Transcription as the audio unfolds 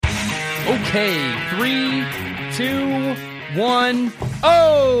Okay, 3, 2, 1.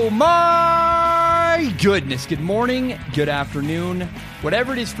 Oh my goodness. Good morning, good afternoon.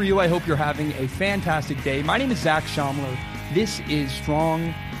 Whatever it is for you, I hope you're having a fantastic day. My name is Zach Schaumler. This is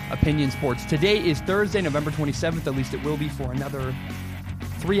Strong Opinion Sports. Today is Thursday, November 27th. At least it will be for another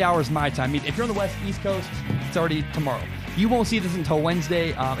 3 hours my time. I mean, if you're on the East Coast, it's already tomorrow. You won't see this until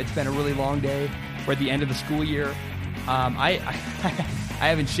Wednesday. It's been a really long day. We're at the end of the school year. I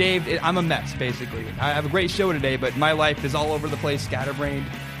haven't shaved. I'm a mess, basically. I have a great show today, but my life is all over the place, scatterbrained,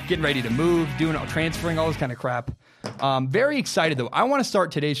 getting ready to move, transferring, all this kind of crap. Very excited, though. I want to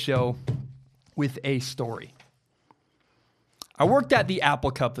start today's show with a story. I worked at the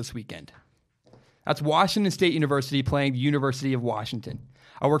Apple Cup this weekend. That's Washington State University playing the University of Washington.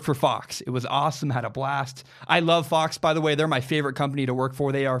 I worked for Fox. It was awesome, had a blast. I love Fox, by the way. They're my favorite company to work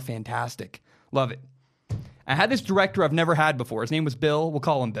for. They are fantastic. Love it. I had this director I've never had before. His name was Bill. We'll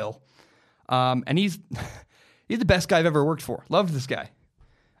call him Bill. And he's the best guy I've ever worked for. Loved this guy.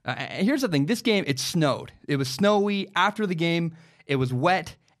 Here's the thing. This game, it snowed. It was snowy. After the game, it was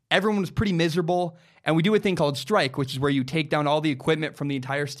wet. Everyone was pretty miserable. And we do a thing called strike, which is where you take down all the equipment from the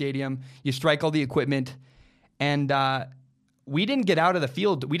entire stadium. You strike all the equipment. And we didn't get out of the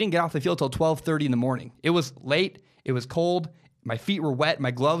field. We didn't get off the field till 12:30 in the morning. It was late. It was cold. My feet were wet.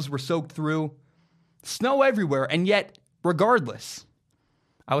 My gloves were soaked through. Snow everywhere, and yet, regardless,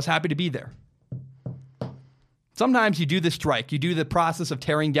 I was happy to be there. Sometimes you do the strike. You do the process of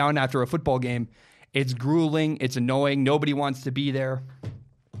tearing down after a football game. It's grueling. It's annoying. Nobody wants to be there.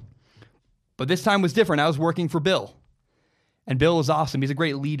 But this time was different. I was working for Bill, and Bill is awesome. He's a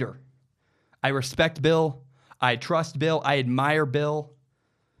great leader. I respect Bill. I trust Bill. I admire Bill.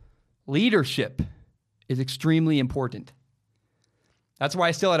 Leadership is extremely important. That's why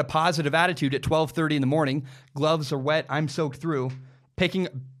I still had a positive attitude at 12:30 in the morning. Gloves are wet. I'm soaked through. Packing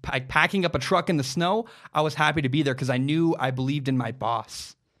up a truck in the snow, I was happy to be there because I knew I believed in my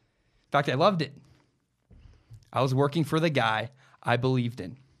boss. In fact, I loved it. I was working for the guy I believed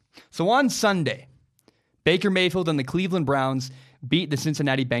in. So on Sunday, Baker Mayfield and the Cleveland Browns beat the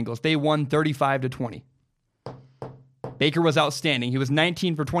Cincinnati Bengals. They won 35-20. Baker was outstanding. He was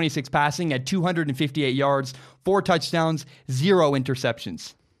 19 for 26 passing, had 258 yards, 4 touchdowns, 0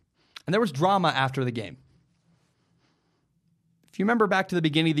 interceptions. And there was drama after the game. If you remember back to the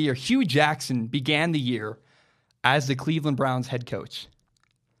beginning of the year, Hugh Jackson began the year as the Cleveland Browns head coach.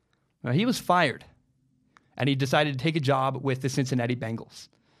 Now, he was fired, and he decided to take a job with the Cincinnati Bengals.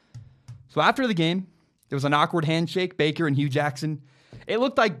 So after the game, there was an awkward handshake, Baker and Hugh Jackson. It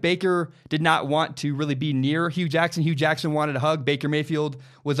looked like Baker did not want to really be near Hugh Jackson. Hugh Jackson wanted a hug. Baker Mayfield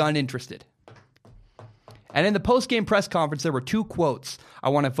was uninterested. And in the post-game press conference, there were 2 quotes I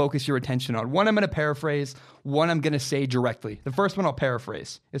want to focus your attention on. One I'm going to paraphrase, one I'm going to say directly. The first one I'll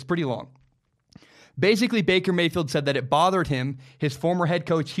paraphrase. It's pretty long. Basically, Baker Mayfield said that it bothered him his former head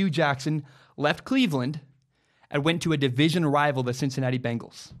coach, Hugh Jackson, left Cleveland and went to a division rival, the Cincinnati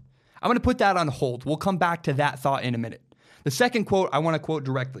Bengals. I'm going to put that on hold. We'll come back to that thought in a minute. The second quote I want to quote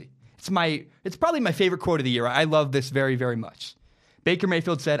directly. It's probably my favorite quote of the year. I love this very, very much. Baker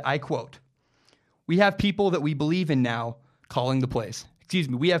Mayfield said, I quote, "We have people that we believe in now calling the plays."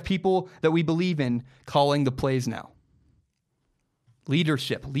 We have people that we believe in calling the plays now.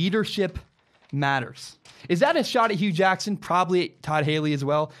 Leadership. Leadership matters. Is that a shot at Hugh Jackson? Probably Todd Haley as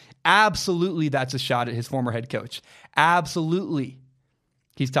well. Absolutely, that's a shot at his former head coach. Absolutely.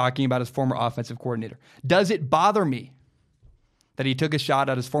 He's talking about his former offensive coordinator. Does it bother me that he took a shot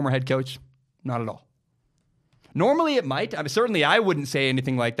at his former head coach? Not at all. Normally it might. Certainly I wouldn't say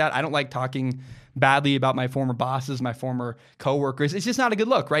anything like that. I don't like talking badly about my former bosses, my former coworkers. It's just not a good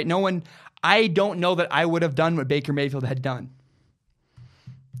look, right? I don't know that I would have done what Baker Mayfield had done.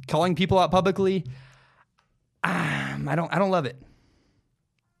 Calling people out publicly, I don't love it.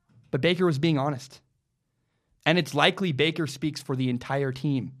 But Baker was being honest. And it's likely Baker speaks for the entire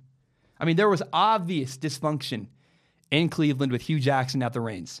team. There was obvious dysfunction in Cleveland with Hugh Jackson at the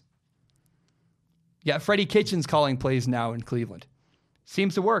reins. You got Freddie Kitchens calling plays now in Cleveland.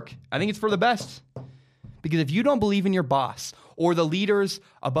 Seems to work. I think it's for the best. Because if you don't believe in your boss or the leaders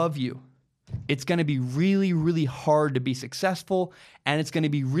above you, it's going to be really, really hard to be successful, and it's going to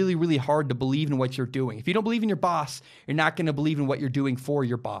be really, really hard to believe in what you're doing. If you don't believe in your boss, you're not going to believe in what you're doing for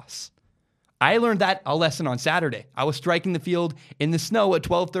your boss. I learned that a lesson on Saturday. I was striking the field in the snow at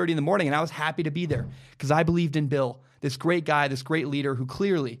 12:30 in the morning, and I was happy to be there because I believed in Bill, this great guy, this great leader who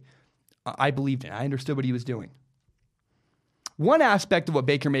clearly I believed in. I understood what he was doing. One aspect of what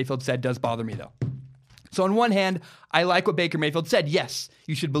Baker Mayfield said does bother me, though. So on one hand, I like what Baker Mayfield said. Yes,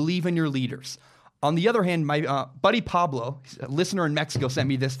 you should believe in your leaders. On the other hand, my buddy Pablo, a listener in Mexico, sent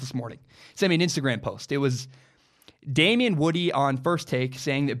me this morning. Sent me an Instagram post. It was Damian Woody on First Take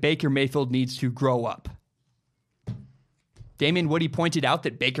saying that Baker Mayfield needs to grow up. Damian Woody pointed out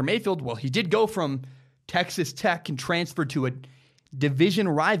that Baker Mayfield, well, he did go from Texas Tech and transferred to a division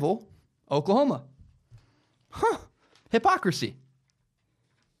rival, Oklahoma. Hypocrisy.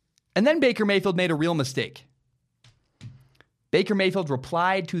 And then Baker Mayfield made a real mistake. Baker Mayfield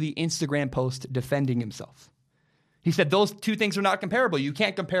replied to the Instagram post defending himself. He said, those two things are not comparable. You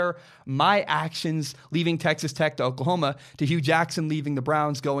can't compare my actions leaving Texas Tech to Oklahoma to Hugh Jackson leaving the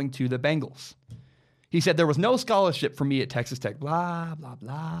Browns going to the Bengals. He said, there was no scholarship for me at Texas Tech. Blah, blah,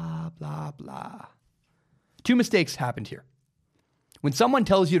 blah, blah, blah. Two mistakes happened here. When someone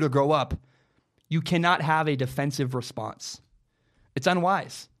tells you to grow up, you cannot have a defensive response. It's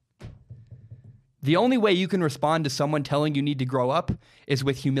unwise. The only way you can respond to someone telling you need to grow up is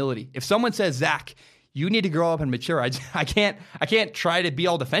with humility. If someone says, Zach, you need to grow up and mature, I can't try to be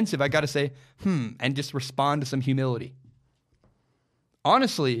all defensive. I got to say, and just respond to some humility.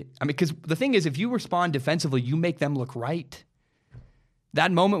 Honestly, because the thing is, if you respond defensively, you make them look right.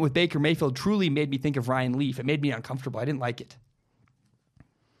 That moment with Baker Mayfield truly made me think of Ryan Leaf. It made me uncomfortable. I didn't like it.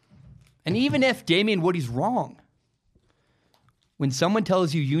 And even if Damian Woody's wrong, when someone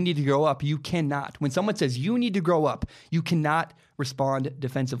tells you need to grow up, you cannot. When someone says you need to grow up, you cannot respond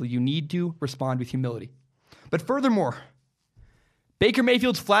defensively. You need to respond with humility. But furthermore, Baker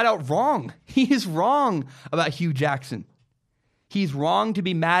Mayfield's flat out wrong. He is wrong about Hugh Jackson. He's wrong to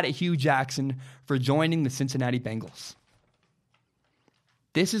be mad at Hugh Jackson for joining the Cincinnati Bengals.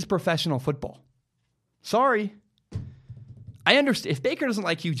 This is professional football. Sorry. I understand. If Baker doesn't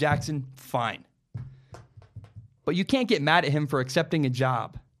like Hugh Jackson, fine. But you can't get mad at him for accepting a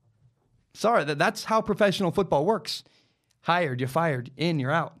job. Sorry, that's how professional football works. Hired, you're fired. In,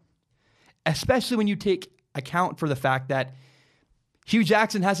 you're out. Especially when you take account for the fact that Hugh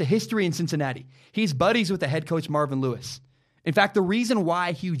Jackson has a history in Cincinnati. He's buddies with the head coach Marvin Lewis. In fact, the reason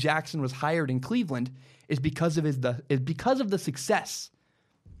why Hugh Jackson was hired in Cleveland is because of the success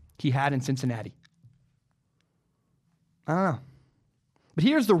he had in Cincinnati. I don't know. But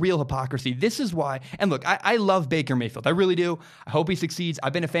here's the real hypocrisy. This is why, and look, I love Baker Mayfield. I really do. I hope he succeeds.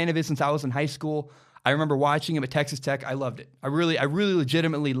 I've been a fan of his since I was in high school. I remember watching him at Texas Tech. I loved it. I really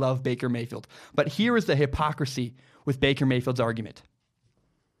legitimately love Baker Mayfield. But here is the hypocrisy with Baker Mayfield's argument.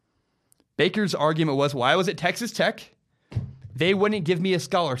 Baker's argument was, well, I was at Texas Tech. They wouldn't give me a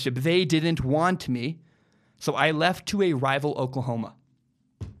scholarship. They didn't want me. So I left to a rival Oklahoma.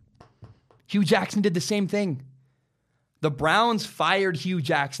 Hugh Jackson did the same thing. The Browns fired Hugh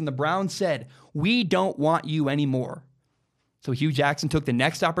Jackson. The Browns said, we don't want you anymore. So Hugh Jackson took the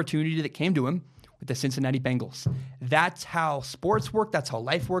next opportunity that came to him with the Cincinnati Bengals. That's how sports work. That's how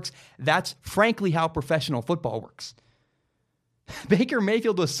life works. That's frankly how professional football works. Baker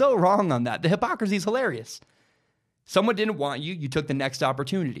Mayfield was so wrong on that. The hypocrisy is hilarious. Someone didn't want you. You took the next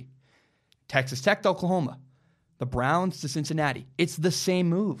opportunity. Texas Tech to Oklahoma. The Browns to Cincinnati. It's the same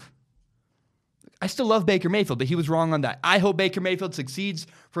move. I still love Baker Mayfield, but he was wrong on that. I hope Baker Mayfield succeeds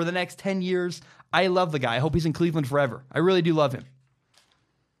for the next 10 years. I love the guy. I hope he's in Cleveland forever. I really do love him.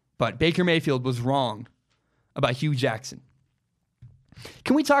 But Baker Mayfield was wrong about Hugh Jackson.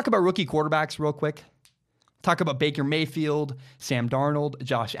 Can we talk about rookie quarterbacks real quick? Talk about Baker Mayfield, Sam Darnold,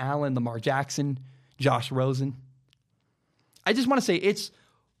 Josh Allen, Lamar Jackson, Josh Rosen. I just want to say it's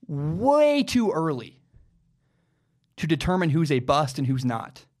way too early to determine who's a bust and who's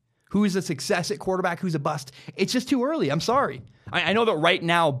not. Who's a success at quarterback, who's a bust. It's just too early. I'm sorry. I know that right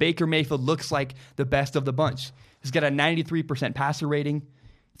now Baker Mayfield looks like the best of the bunch. He's got a 93% passer rating,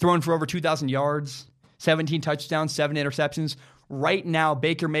 thrown for over 2,000 yards, 17 touchdowns, 7 interceptions. Right now,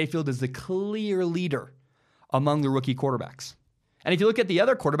 Baker Mayfield is the clear leader among the rookie quarterbacks. And if you look at the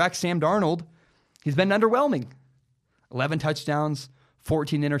other quarterbacks, Sam Darnold, he's been underwhelming. 11 touchdowns,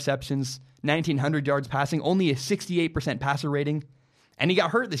 14 interceptions, 1,900 yards passing, only a 68% passer rating. And he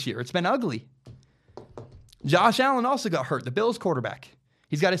got hurt this year. It's been ugly. Josh Allen also got hurt, the Bills quarterback.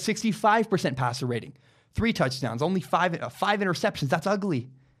 He's got a 65% passer rating. 3 touchdowns, only 5 interceptions. That's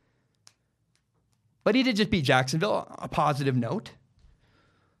ugly. But he did just beat Jacksonville, a positive note.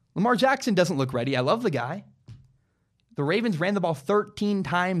 Lamar Jackson doesn't look ready. I love the guy. The Ravens ran the ball 13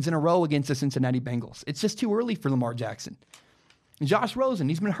 times in a row against the Cincinnati Bengals. It's just too early for Lamar Jackson. And Josh Rosen,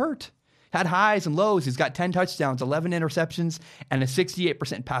 he's been hurt. Had highs and lows. He's got 10 touchdowns, 11 interceptions, and a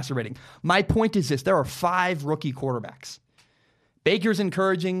 68% passer rating. My point is this. There are 5 rookie quarterbacks. Baker's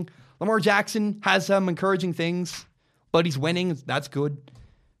encouraging. Lamar Jackson has some encouraging things, but he's winning. That's good.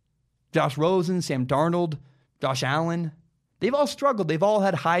 Josh Rosen, Sam Darnold, Josh Allen. They've all struggled. They've all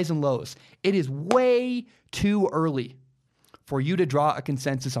had highs and lows. It is way too early for you to draw a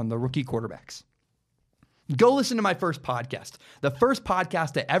consensus on the rookie quarterbacks. Go listen to my first podcast. The first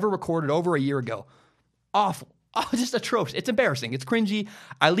podcast I ever recorded over a year ago. Awful. Oh, just atrocious. It's embarrassing. It's cringy.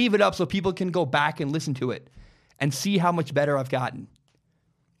 I leave it up so people can go back and listen to it and see how much better I've gotten.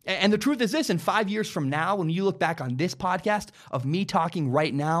 And the truth is this, in 5 years from now, when you look back on this podcast of me talking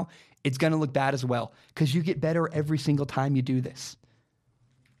right now, it's going to look bad as well because you get better every single time you do this.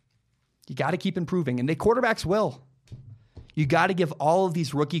 You got to keep improving, and the quarterbacks will. You got to give all of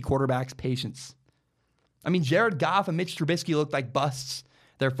these rookie quarterbacks patience. I mean, Jared Goff and Mitch Trubisky looked like busts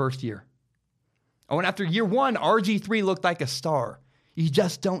their first year. Oh, and after year one, RG3 looked like a star. You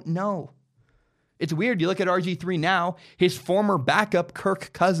just don't know. It's weird. You look at RG3 now, his former backup,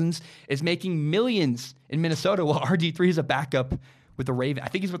 Kirk Cousins, is making millions in Minnesota while RG3 is a backup with the Ravens. I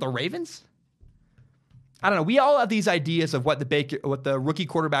think he's with the Ravens. I don't know. We all have these ideas of what the rookie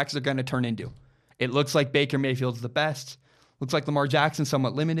quarterbacks are going to turn into. It looks like Baker Mayfield's the best. Looks like Lamar Jackson's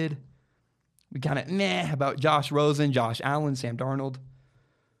somewhat limited. We kind of about Josh Rosen, Josh Allen, Sam Darnold.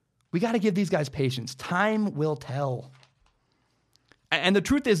 We got to give these guys patience. Time will tell. And the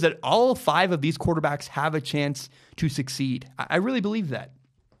truth is that all 5 of these quarterbacks have a chance to succeed. I really believe that.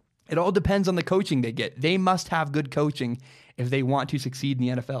 It all depends on the coaching they get. They must have good coaching if they want to succeed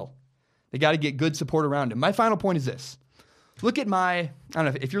in the NFL. They got to get good support around them. My final point is this. Look at I don't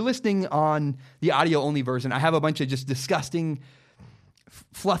know, if you're listening on the audio-only version, I have a bunch of just disgusting,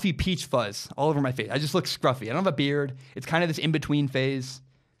 fluffy peach fuzz all over my face. I just look scruffy. I don't have a beard. It's kind of this in-between phase.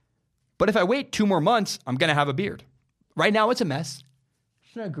 But if I wait 2 more months, I'm going to have a beard. Right now, it's a mess.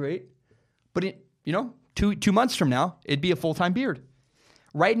 It's not great. But, 2 months from now, it'd be a full-time beard.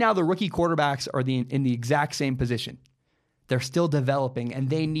 Right now, the rookie quarterbacks are in the exact same position. They're still developing, and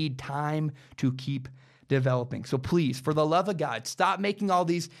they need time to keep developing. So please, for the love of God, stop making all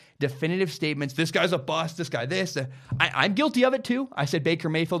these definitive statements. This guy's a bust, this guy this. I'm guilty of it too. I said Baker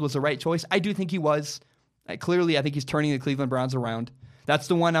Mayfield was the right choice. I do think he was. Clearly, I think he's turning the Cleveland Browns around. That's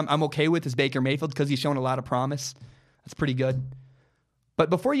the one I'm okay with is Baker Mayfield because he's shown a lot of promise. That's pretty good. But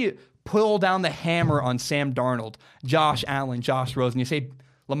before you pull down the hammer on Sam Darnold, Josh Allen, Josh Rosen, you say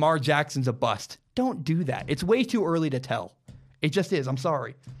Lamar Jackson's a bust. Don't do that. It's way too early to tell. It just is. I'm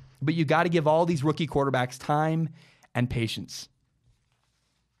sorry. But you got to give all these rookie quarterbacks time and patience.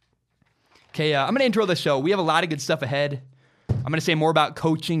 Okay, I'm going to intro the show. We have a lot of good stuff ahead. I'm going to say more about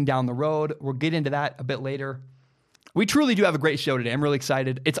coaching down the road. We'll get into that a bit later. We truly do have a great show today. I'm really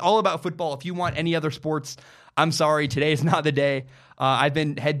excited. It's all about football. If you want any other sports, I'm sorry. Today is not the day. I've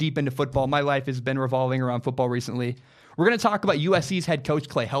been head deep into football. My life has been revolving around football recently. We're going to talk about USC's head coach,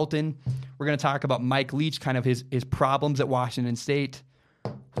 Clay Helton. We're going to talk about Mike Leach, kind of his problems at Washington State.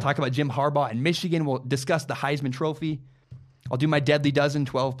 We'll talk about Jim Harbaugh in Michigan. We'll discuss the Heisman Trophy. I'll do my Deadly Dozen,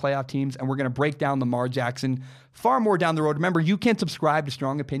 12 playoff teams, and we're going to break down Lamar Jackson far more down the road. Remember, you can subscribe to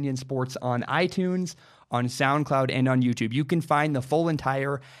Strong Opinion Sports on iTunes, on SoundCloud, and on YouTube. You can find the full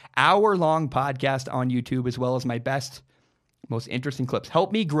entire hour-long podcast on YouTube, as well as my best, most interesting clips.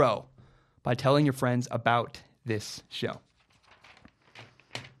 Help me grow by telling your friends about this show.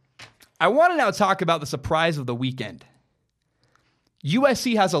 I want to now talk about the surprise of the weekend.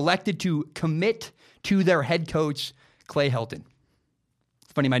 USC has elected to commit to their head coach, Clay Helton.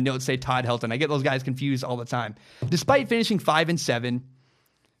 It's funny, my notes say Todd Helton. I get those guys confused all the time. Despite finishing 5-7,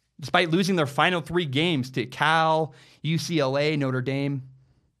 despite losing their final 3 games to Cal, UCLA, Notre Dame,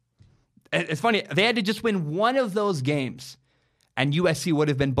 it's funny, they had to just win one of those games, and USC would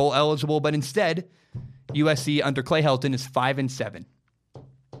have been bowl eligible, but instead, USC under Clay Helton is 5-7.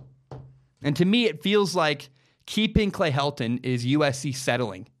 And to me, it feels like keeping Clay Helton is USC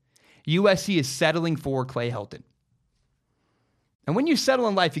settling. USC is settling for Clay Helton. And when you settle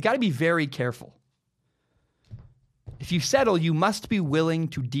in life, you got to be very careful. If you settle, you must be willing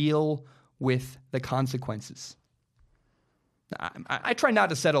to deal with the consequences. I try not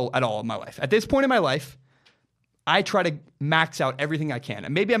to settle at all in my life. At this point in my life, I try to max out everything I can.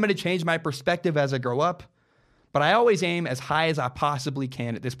 And maybe I'm going to change my perspective as I grow up, but I always aim as high as I possibly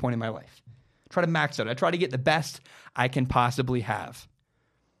can at this point in my life. Try to max out. I try to get the best I can possibly have.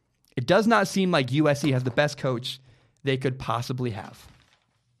 It does not seem like USC has the best coach they could possibly have.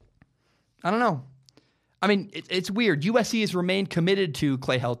 I don't know. I mean, it's weird. USC has remained committed to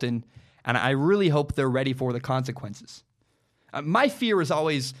Clay Helton, and I really hope they're ready for the consequences. My fear is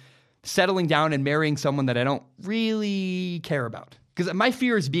always settling down and marrying someone that I don't really care about. Because my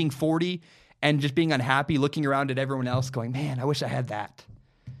fear is being 40 and just being unhappy, looking around at everyone else going, man, I wish I had that.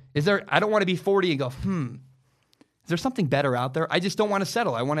 I don't want to be 40 and go, is there something better out there? I just don't want to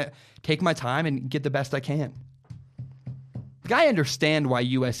settle. I want to take my time and get the best I can. I understand why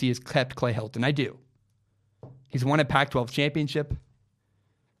USC has kept Clay Helton. I do. He's won a Pac-12 championship.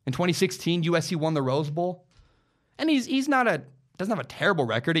 In 2016, USC won the Rose Bowl. And doesn't have a terrible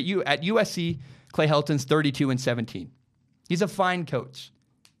record. At USC, Clay Helton's 32-17. He's a fine coach.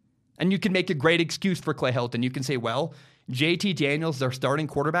 And you can make a great excuse for Clay Helton. You can say, well, JT Daniels, their starting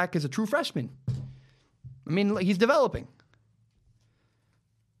quarterback, is a true freshman. I mean, he's developing.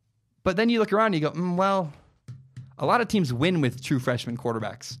 But then you look around and you go, well, a lot of teams win with true freshman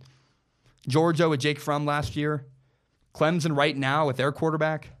quarterbacks. Georgia with Jake Fromm last year. Clemson right now with their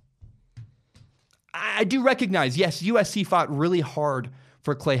quarterback. I do recognize, yes, USC fought really hard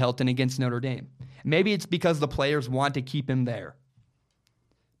for Clay Helton against Notre Dame. Maybe it's because the players want to keep him there.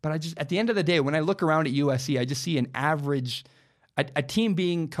 But at the end of the day, when I look around at USC, I just see a team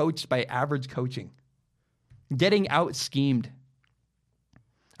being coached by average coaching, getting out-schemed.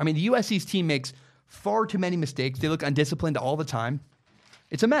 I mean, the USC's team makes far too many mistakes. They look undisciplined all the time.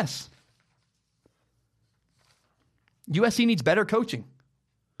 It's a mess. USC needs better coaching,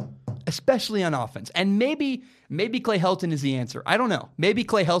 especially on offense. And maybe Clay Helton is the answer. I don't know. Maybe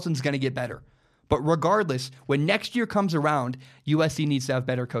Clay Helton's going to get better. But regardless, when next year comes around, USC needs to have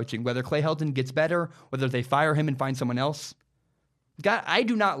better coaching. Whether Clay Helton gets better, whether they fire him and find someone else. God, I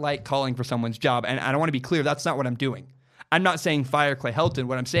do not like calling for someone's job. And I want to be clear, that's not what I'm doing. I'm not saying fire Clay Helton.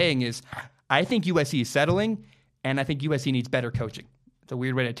 What I'm saying is I think USC is settling, and I think USC needs better coaching. It's a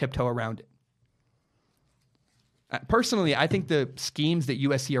weird way to tiptoe around it. Personally, I think the schemes that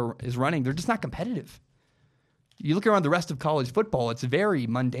USC is running, they're just not competitive. You look around the rest of college football, it's very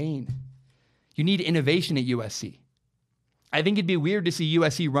mundane. You need innovation at USC. I think it'd be weird to see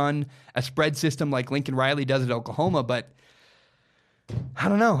USC run a spread system like Lincoln Riley does at Oklahoma, but I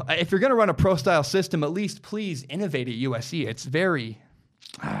don't know. If you're going to run a pro-style system, at least please innovate at USC. It's very...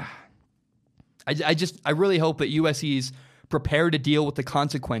 I really hope that USC is prepared to deal with the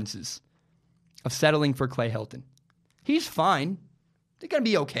consequences of settling for Clay Helton. He's fine. They're going to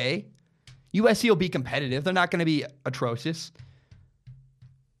be okay. USC will be competitive. They're not going to be atrocious.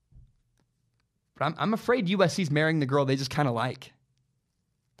 But I'm afraid USC's marrying the girl they just kind of like.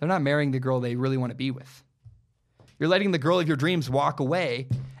 They're not marrying the girl they really want to be with. You're letting the girl of your dreams walk away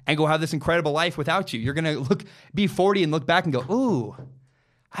and go have this incredible life without you. You're going to be 40 and look back and go, ooh,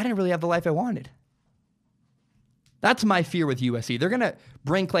 I didn't really have the life I wanted. That's my fear with USC. They're going to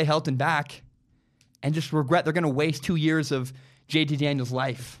bring Clay Helton back and just regret they're going to waste 2 years of JT Daniels'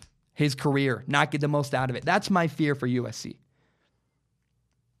 life, his career, not get the most out of it. That's my fear for USC.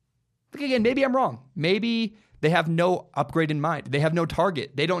 Look, again, maybe I'm wrong. Maybe they have no upgrade in mind. They have no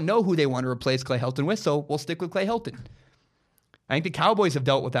target. They don't know who they want to replace Clay Helton with, so we'll stick with Clay Helton. I think the Cowboys have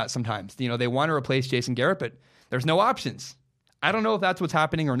dealt with that sometimes. You know, they want to replace Jason Garrett, but there's no options. I don't know if that's what's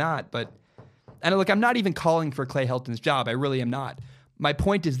happening or not, but... And look, I'm not even calling for Clay Helton's job. I really am not. My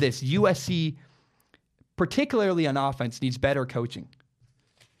point is this. USC, particularly on offense, needs better coaching.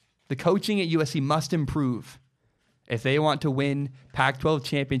 The coaching at USC must improve if they want to win Pac-12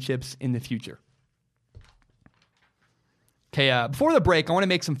 championships in the future. Okay, before the break, I want to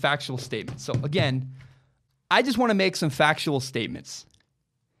make some factual statements. So again, I just want to make some factual statements.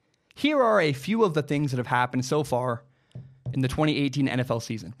 Here are a few of the things that have happened so far in the 2018 NFL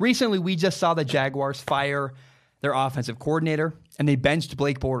season. Recently, we just saw the Jaguars fire their offensive coordinator, and they benched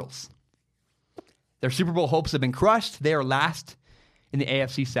Blake Bortles. Their Super Bowl hopes have been crushed. They are last in the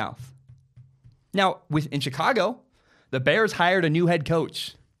AFC South. Now, in Chicago, the Bears hired a new head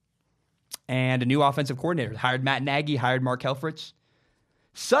coach and a new offensive coordinator. They hired Matt Nagy, hired Mark Helfrich.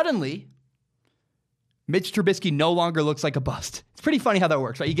 Suddenly, Mitch Trubisky no longer looks like a bust. It's pretty funny how that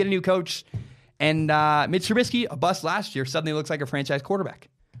works, right? You get a new coach, and Mitch Trubisky, a bust last year, suddenly looks like a franchise quarterback.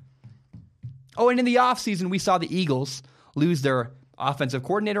 Oh, and in the offseason, we saw the Eagles lose their offensive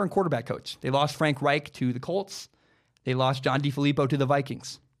coordinator and quarterback coach. They lost Frank Reich to the Colts. They lost John DeFilippo to the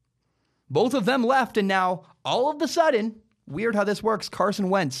Vikings. Both of them left, and now, all of a sudden, weird how this works, Carson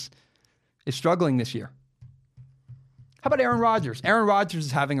Wentz is struggling this year. How about Aaron Rodgers? Aaron Rodgers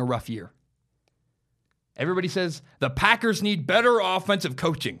is having a rough year. Everybody says the Packers need better offensive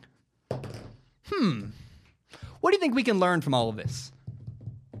coaching. What do you think we can learn from all of this?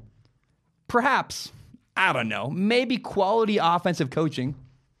 Perhaps, I don't know, maybe quality offensive coaching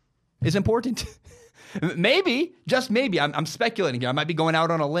is important. Maybe, just maybe, I'm speculating here. I might be going out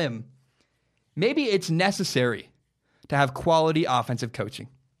on a limb. Maybe it's necessary to have quality offensive coaching.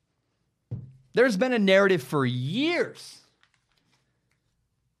 There's been a narrative for years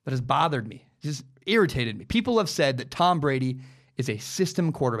that has bothered me, just irritated me. People have said that Tom Brady is a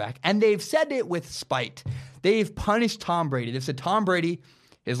system quarterback, and they've said it with spite. They've punished Tom Brady. They've said Tom Brady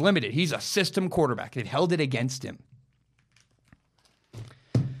is limited. He's a system quarterback. They've held it against him.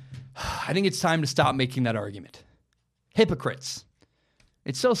 I think it's time to stop making that argument. Hypocrites.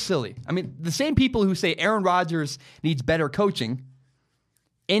 It's so silly. I mean, the same people who say Aaron Rodgers needs better coaching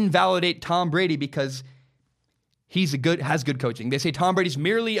invalidate Tom Brady because has good coaching. They say Tom Brady's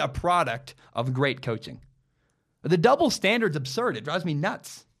merely a product of great coaching. The double standard's absurd. It drives me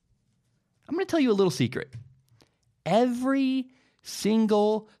nuts. I'm going to tell you a little secret. Every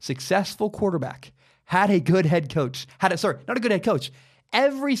single successful quarterback had a good head coach. Not a good head coach.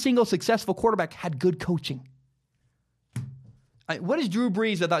 Every single successful quarterback had good coaching. What is Drew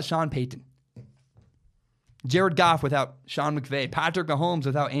Brees without Sean Payton? Jared Goff without Sean McVay? Patrick Mahomes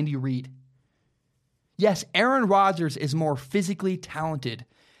without Andy Reid? Yes, Aaron Rodgers is more physically talented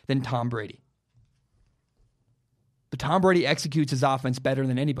than Tom Brady. But Tom Brady executes his offense better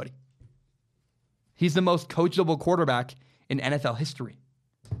than anybody. He's the most coachable quarterback in NFL history.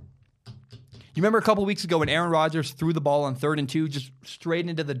 You remember a couple weeks ago when Aaron Rodgers threw the ball on 3rd and 2 just straight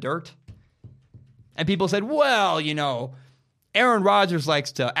into the dirt? And people said, well, Aaron Rodgers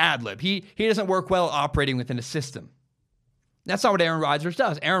likes to ad-lib. He doesn't work well operating within a system. That's not what Aaron Rodgers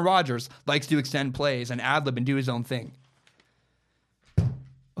does. Aaron Rodgers likes to extend plays and ad-lib and do his own thing.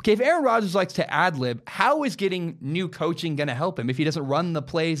 Okay, if Aaron Rodgers likes to ad-lib, how is getting new coaching going to help him if he doesn't run the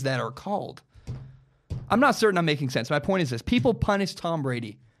plays that are called? I'm not certain I'm making sense. My point is this. People punish Tom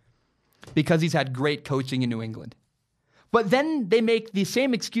Brady because he's had great coaching in New England. But then they make the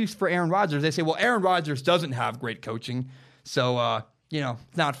same excuse for Aaron Rodgers. They say, well, Aaron Rodgers doesn't have great coaching, so,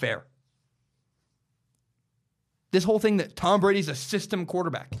 it's not fair. This whole thing that Tom Brady's a system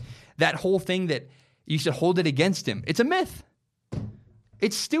quarterback, that whole thing that you should hold it against him, it's a myth.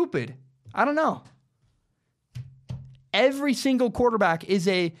 It's stupid. I don't know. Every single quarterback is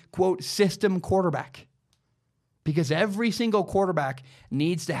a, quote, system quarterback. Because every single quarterback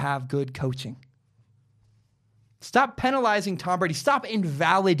needs to have good coaching. Stop penalizing Tom Brady. Stop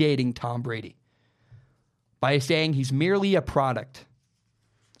invalidating Tom Brady by saying he's merely a product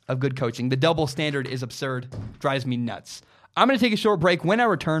of good coaching. The double standard is absurd. Drives me nuts. I'm going to take a short break. When I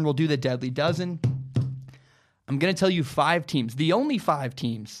return, we'll do the Deadly Dozen. I'm going to tell you 5 teams, the only 5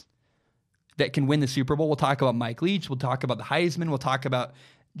 teams that can win the Super Bowl. We'll talk about Mike Leach. We'll talk about the Heisman. We'll talk about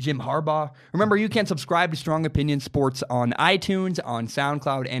Jim Harbaugh. Remember, you can subscribe to Strong Opinion Sports on iTunes, on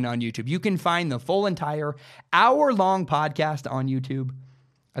SoundCloud, and on YouTube. You can find the full entire hour-long podcast on YouTube,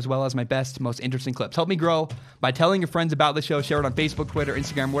 as well as my best, most interesting clips. Help me grow by telling your friends about the show. Share it on Facebook, Twitter,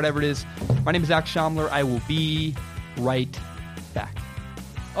 Instagram, whatever it is. My name is Zach Schaumler. I will be right back.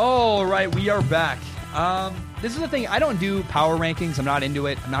 All right, we are back. This is the thing. I don't do power rankings. I'm not into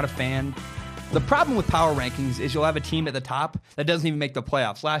it. I'm not a fan. The problem with power rankings is you'll have a team at the top that doesn't even make the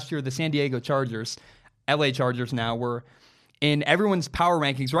playoffs. Last year, the San Diego Chargers, LA Chargers now, were in everyone's power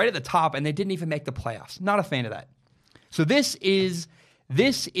rankings right at the top, and they didn't even make the playoffs. Not a fan of that. So this is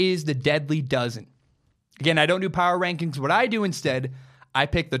the Deadly Dozen. Again, I don't do power rankings. What I do instead, I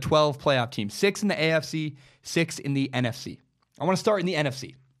pick the 12 playoff teams, 6 in the AFC, 6 in the NFC. I want to start in the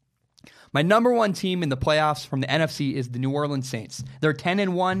NFC. My number 1 team in the playoffs from the NFC is the New Orleans Saints. They're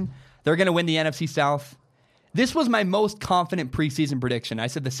 10-1. They're going to win the NFC South. This was my most confident preseason prediction. I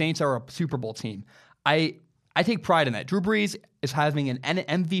said the Saints are a Super Bowl team. I take pride in that. Drew Brees is having an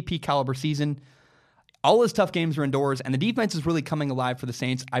MVP caliber season. All his tough games are indoors, and the defense is really coming alive for the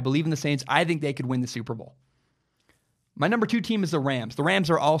Saints. I believe in the Saints. I think they could win the Super Bowl. My number 2 team is the Rams. The Rams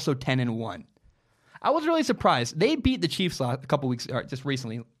are also 10-1. I was really surprised. They beat the Chiefs a couple weeks, or just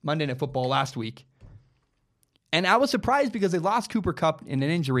recently, Monday Night Football last week. And I was surprised because they lost Cooper Kupp in an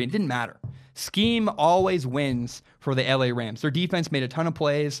injury. It didn't matter. Scheme always wins for the LA Rams. Their defense made a ton of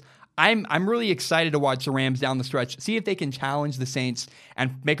plays. I'm really excited to watch the Rams down the stretch, see if they can challenge the Saints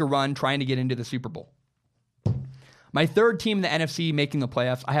and make a run trying to get into the Super Bowl. My 3rd team in the NFC making the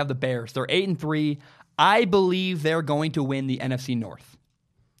playoffs, I have the Bears. They're 8-3. I believe they're going to win the NFC North.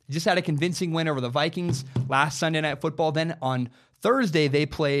 Just had a convincing win over the Vikings last Sunday Night Football. Then on Thursday, they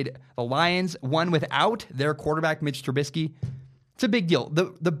played the Lions, won without their quarterback, Mitch Trubisky. It's a big deal.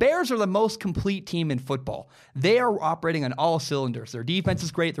 The Bears are the most complete team in football. They are operating on all cylinders. Their defense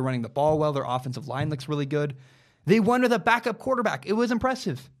is great. They're running the ball well. Their offensive line looks really good. They won with a backup quarterback. It was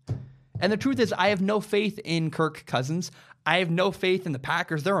impressive. And the truth is, I have no faith in Kirk Cousins. I have no faith in the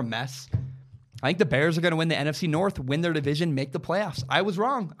Packers. They're a mess. I think the Bears are going to win the NFC North, win their division, make the playoffs. I was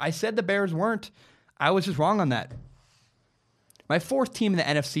wrong. I said the Bears weren't. I was just wrong on that. My 4th team in the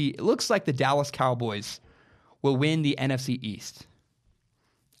NFC, it looks like the Dallas Cowboys will win the NFC East.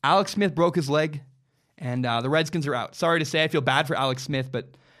 Alex Smith broke his leg, and the Redskins are out. Sorry to say, I feel bad for Alex Smith,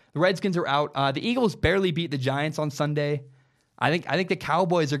 but the Redskins are out. The Eagles barely beat the Giants on Sunday. I think the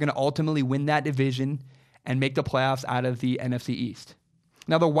Cowboys are going to ultimately win that division and make the playoffs out of the NFC East.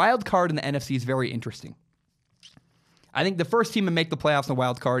 Now, the wild card in the NFC is very interesting. I think the first team to make the playoffs in the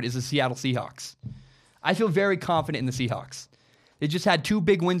wild card is the Seattle Seahawks. I feel very confident in the Seahawks. They just had 2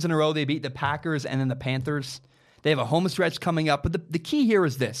 big wins in a row. They beat the Packers and then the Panthers. They have a home stretch coming up. But the key here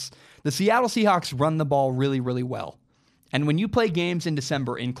is this. The Seattle Seahawks run the ball really, really well. And when you play games in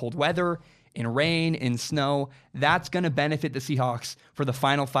December in cold weather, in rain, in snow, that's going to benefit the Seahawks for the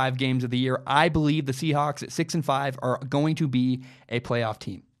final 5 games of the year. I believe the Seahawks at 6-5 are going to be a playoff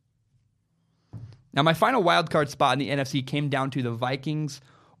team. Now, my final wildcard spot in the NFC came down to the Vikings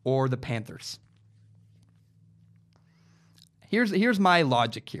or the Panthers. Here's my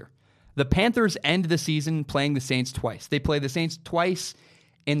logic here. The Panthers end the season playing the Saints twice. They play the Saints twice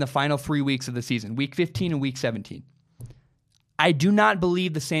in the final 3 weeks of the season, Week 15 and Week 17. I do not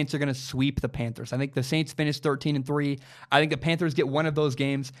believe the Saints are going to sweep the Panthers. I think the Saints finish 13-3. I think the Panthers get one of those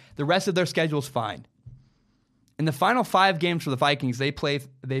games. The rest of their schedule is fine. In the final 5 games for the Vikings, they play the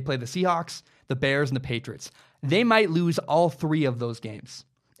Seahawks, the Bears, and the Patriots. They might lose all 3 of those games.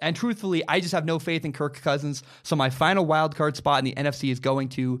 And truthfully, I just have no faith in Kirk Cousins, so my final wildcard spot in the NFC is going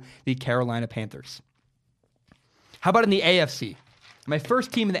to the Carolina Panthers. How about in the AFC? My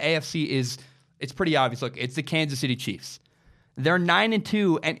first team in the AFC it's pretty obvious. Look, it's the Kansas City Chiefs. They're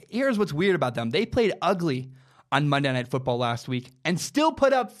 9-2, and here's what's weird about them. They played ugly on Monday Night Football last week and still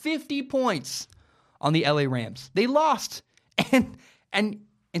put up 50 points on the LA Rams. They lost, and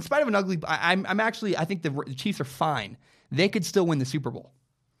in spite of an ugly, I think the Chiefs are fine. They could still win the Super Bowl.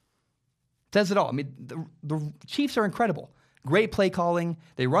 Says it all. I mean, the Chiefs are incredible. Great play calling.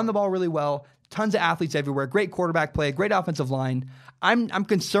 They run the ball really well. Tons of athletes everywhere. Great quarterback play. Great offensive line. I'm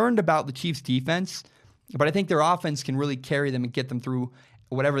concerned about the Chiefs' defense, but I think their offense can really carry them and get them through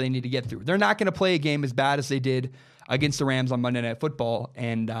whatever they need to get through. They're not going to play a game as bad as they did against the Rams on Monday Night Football,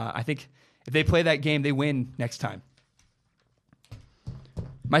 and I think if they play that game, they win next time.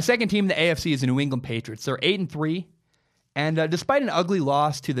 My second team in the AFC is the New England Patriots. They're 8-3. And despite an ugly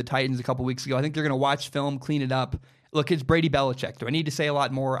loss to the Titans a couple weeks ago, I think they're going to watch film, clean it up. Look, it's Brady Belichick. Do I need to say a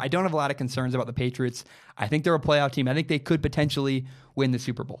lot more? I don't have a lot of concerns about the Patriots. I think they're a playoff team. I think they could potentially win the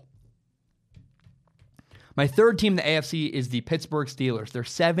Super Bowl. My third team in the AFC is the Pittsburgh Steelers. They're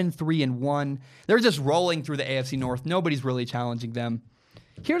 7-3-1. They're just rolling through the AFC North. Nobody's really challenging them.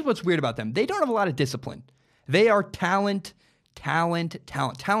 Here's what's weird about them. They don't have a lot of discipline. They are talent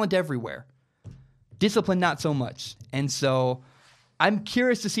everywhere. Discipline, not so much. And so I'm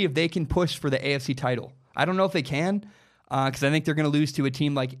curious to see if they can push for the AFC title. I don't know if they can, because I think they're going to lose to a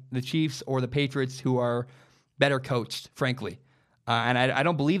team like the Chiefs or the Patriots, who are better coached, frankly. And I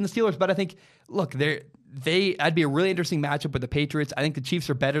don't believe in the Steelers, but I think, look, that'd be a really interesting matchup with the Patriots. I think the Chiefs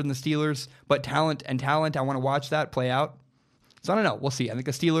are better than the Steelers, but talent, I want to watch that play out. So I don't know. We'll see. I think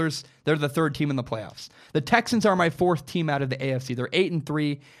the Steelers, they're the third team in the playoffs. The Texans are my fourth team out of the AFC. They're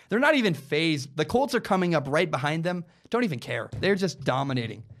 8-3. They're not even phased. The Colts are coming up right behind them. Don't even care. They're just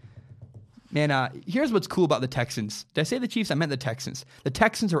dominating. Man, here's what's cool about the Texans. Did I say the Chiefs? I meant the Texans. The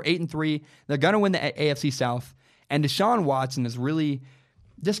Texans are 8-3. They're going to win the AFC South. And Deshaun Watson has really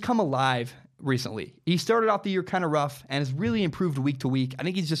just come alive recently. He started off the year kind of rough and has really improved week to week. I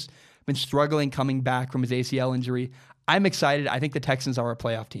think he's just been struggling coming back from his ACL injury. I'm excited. I think the Texans are a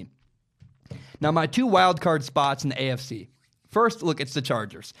playoff team. Now, my 2 wildcard spots in the AFC. First, look, it's the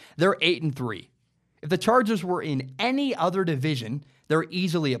Chargers. They're 8-3. If the Chargers were in any other division, they're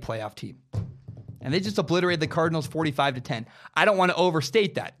easily a playoff team. And they just obliterated the Cardinals 45-10. I don't want to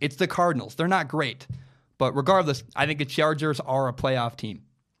overstate that. It's the Cardinals. They're not great. But regardless, I think the Chargers are a playoff team.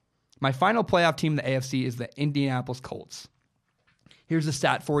 My final playoff team in the AFC is the Indianapolis Colts. Here's a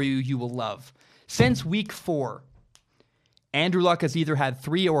stat for you will love. Since week 4, Andrew Luck has either had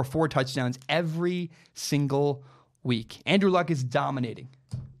 3 or 4 touchdowns every single week. Andrew Luck is dominating.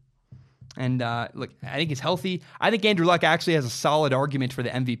 And look, I think he's healthy. I think Andrew Luck actually has a solid argument for the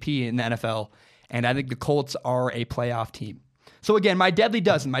MVP in the NFL. And I think the Colts are a playoff team. So again, my deadly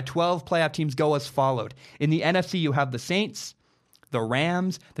dozen, my 12 playoff teams go as followed. In the NFC, you have the Saints, the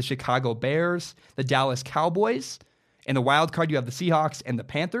Rams, the Chicago Bears, the Dallas Cowboys. In the wild card, you have the Seahawks and the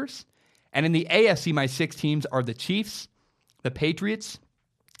Panthers. And in the AFC, my 6 teams are the Chiefs, the Patriots,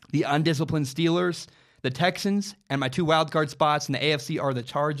 the undisciplined Steelers, the Texans, and my 2 wildcard spots in the AFC are the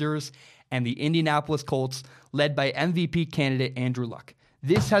Chargers and the Indianapolis Colts, led by MVP candidate Andrew Luck.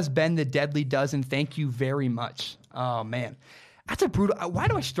 This has been the Deadly Dozen. Thank you very much. Oh, man. That's a brutal... Why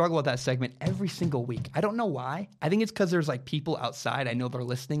do I struggle with that segment every single week? I don't know why. I think it's because there's like people outside. I know they're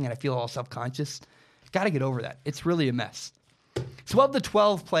listening, and I feel all self-conscious. Got to get over that. It's really a mess. So of the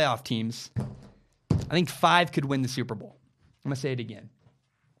 12 playoff teams, I think 5 could win the Super Bowl. I'm going to say it again.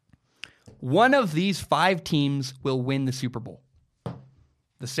 One of these 5 teams will win the Super Bowl.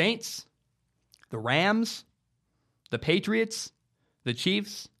 the Saints, the Rams, the Patriots, the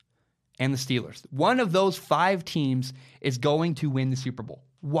Chiefs, and the Steelers. One of those 5 teams is going to win the Super Bowl.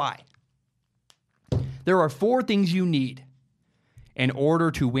 Why? There are 4 things you need in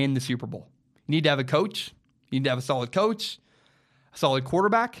order to win the Super Bowl. You need to have a coach. You need to have a solid coach, a solid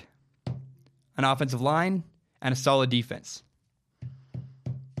quarterback, an offensive line, and a solid defense.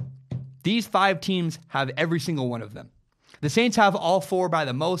 These 5 teams have every single one of them. The Saints have all 4 by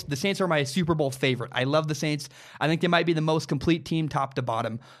the most. The Saints are my Super Bowl favorite. I love the Saints. I think they might be the most complete team top to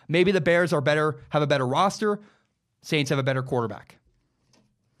bottom. Maybe the Bears have a better roster. Saints have a better quarterback.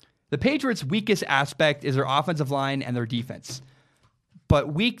 The Patriots' weakest aspect is their offensive line and their defense.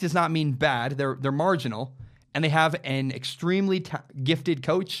 But weak does not mean bad. They're marginal. And they have an extremely gifted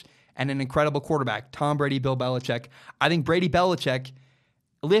coach and an incredible quarterback, Tom Brady, Bill Belichick. I think Brady Belichick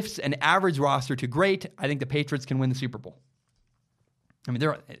lifts an average roster to great. I think the Patriots can win the Super Bowl. I mean,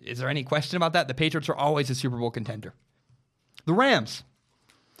 is there any question about that? The Patriots are always a Super Bowl contender. The Rams.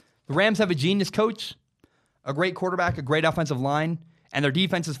 The Rams have a genius coach, a great quarterback, a great offensive line, and their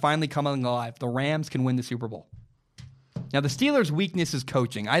defense is finally coming alive. The Rams can win the Super Bowl. Now, the Steelers' weakness is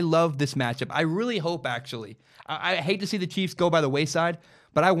coaching. I love this matchup. I really hope, actually. I hate to see the Chiefs go by the wayside,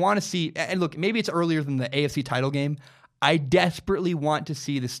 but I want to see, and look, maybe it's earlier than the AFC title game. I desperately want to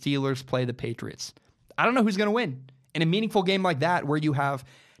see the Steelers play the Patriots. I don't know who's going to win. In a meaningful game like that, where you have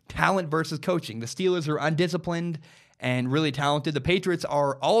talent versus coaching, the Steelers are undisciplined and really talented. The Patriots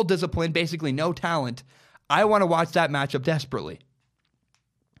are all disciplined, basically no talent. I want to watch that matchup desperately.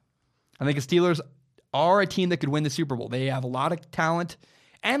 I think the Steelers are a team that could win the Super Bowl. They have a lot of talent.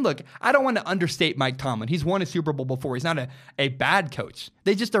 And look, I don't want to understate Mike Tomlin. He's won a Super Bowl before. He's not a bad coach.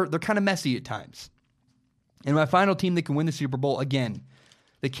 They're kind of messy at times. And my final team that can win the Super Bowl, again,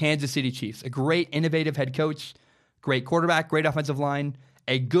 the Kansas City Chiefs. A great, innovative head coach, great quarterback, great offensive line,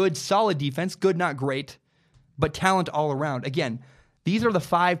 a good, solid defense, good, not great, but talent all around. Again, these are the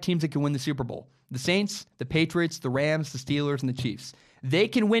 5 teams that can win the Super Bowl. The Saints, the Patriots, the Rams, the Steelers, and the Chiefs. They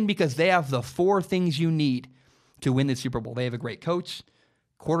can win because they have the 4 things you need to win the Super Bowl. They have a great coach,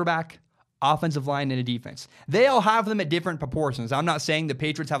 quarterback, offensive line, and a defense. They all have them at different proportions. I'm not saying the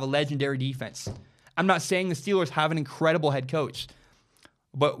Patriots have a legendary defense. I'm not saying the Steelers have an incredible head coach.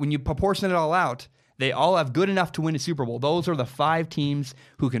 But when you proportion it all out, they all have good enough to win a Super Bowl. Those are the 5 teams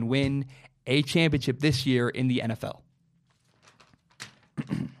who can win a championship this year in the NFL.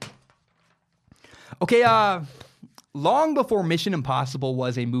 Okay, long before Mission Impossible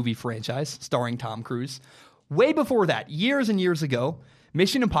was a movie franchise starring Tom Cruise, way before that, years and years ago,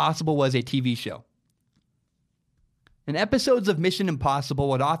 Mission Impossible was a TV show. And episodes of Mission Impossible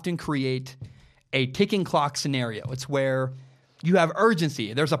would often create a ticking clock scenario. It's where you have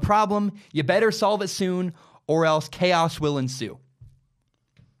urgency. There's a problem. You better solve it soon or else chaos will ensue.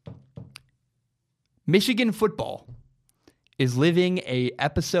 Michigan football is living an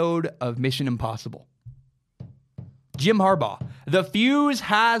episode of Mission Impossible. Jim Harbaugh, the fuse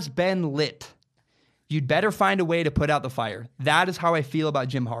has been lit. You'd better find a way to put out the fire. That is how I feel about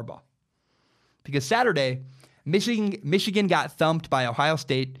Jim Harbaugh. Because Saturday, Michigan got thumped by Ohio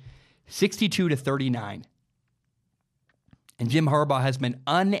State 62-39. And Jim Harbaugh has been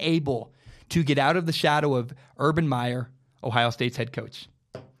unable to get out of the shadow of Urban Meyer, Ohio State's head coach.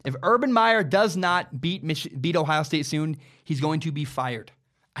 If Urban Meyer does not beat Ohio State soon, he's going to be fired.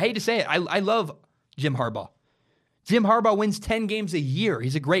 I hate to say it. I love Jim Harbaugh. Jim Harbaugh wins 10 games a year.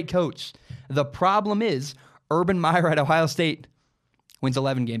 He's a great coach. The problem is Urban Meyer at Ohio State wins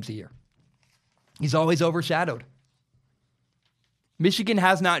 11 games a year. He's always overshadowed. Michigan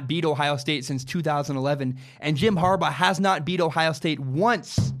has not beat Ohio State since 2011, and Jim Harbaugh has not beat Ohio State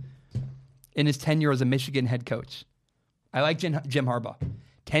once in his tenure as a Michigan head coach. I like Jim Harbaugh.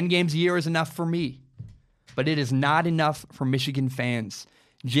 10 games a year is enough for me, but it is not enough for Michigan fans.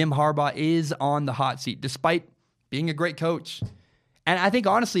 Jim Harbaugh is on the hot seat, despite being a great coach. And I think,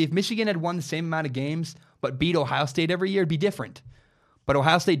 honestly, if Michigan had won the same amount of games but beat Ohio State every year, it'd be different. But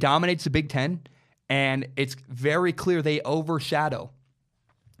Ohio State dominates the Big Ten, and it's very clear they overshadow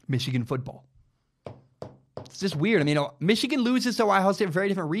Michigan football. It's just weird. I mean, Michigan loses to Ohio State for very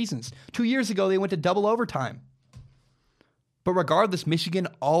different reasons. 2 years ago, they went to double overtime. But regardless, Michigan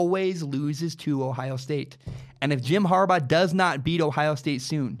always loses to Ohio State. And if Jim Harbaugh does not beat Ohio State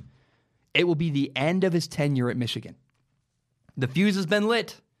soon, it will be the end of his tenure at Michigan. The fuse has been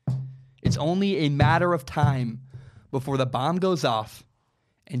lit. It's only a matter of time before the bomb goes off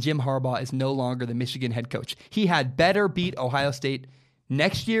and Jim Harbaugh is no longer the Michigan head coach. He had better beat Ohio State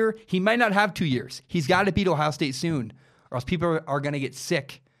next year. He might not have 2 years. He's got to beat Ohio State soon, or else people are going to get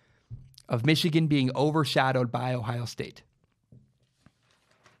sick of Michigan being overshadowed by Ohio State.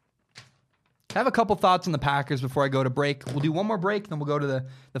 I have a couple thoughts on the Packers before I go to break. We'll do one more break, then we'll go to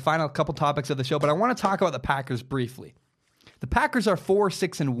the final couple topics of the show. But I want to talk about the Packers briefly. The Packers are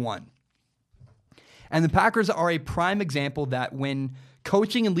 4-6-1. And the Packers are a prime example that when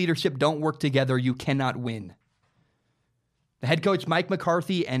coaching and leadership don't work together, you cannot win. The head coach, Mike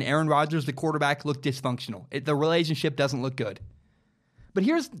McCarthy, and Aaron Rodgers, the quarterback, look dysfunctional. The relationship doesn't look good. But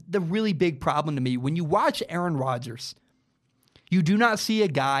here's the really big problem to me. When you watch Aaron Rodgers, you do not see a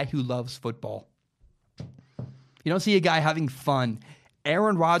guy who loves football. You don't see a guy having fun.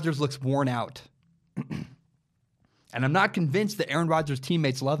 Aaron Rodgers looks worn out. And I'm not convinced that Aaron Rodgers'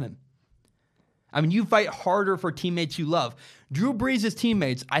 teammates love him. I mean, you fight harder for teammates you love. Drew Brees'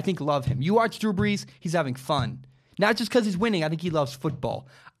 teammates, I think, love him. You watch Drew Brees, he's having fun. Not just because he's winning, I think he loves football.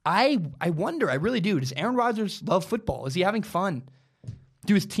 I wonder, I really do, does Aaron Rodgers love football? Is he having fun?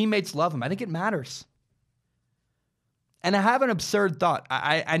 Do his teammates love him? I think it matters. And I have an absurd thought.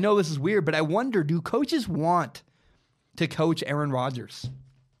 I know this is weird, but I wonder, do coaches want to coach Aaron Rodgers?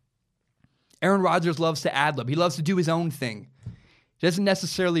 Aaron Rodgers loves to ad-lib. He loves to do his own thing. He doesn't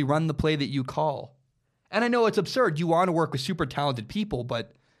necessarily run the play that you call. And I know it's absurd. You want to work with super talented people,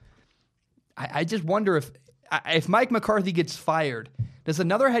 but I just wonder if Mike McCarthy gets fired, does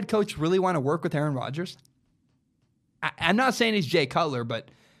another head coach really want to work with Aaron Rodgers? I'm not saying he's Jay Cutler, but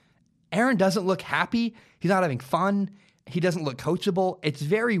Aaron doesn't look happy. He's not having fun. He doesn't look coachable. It's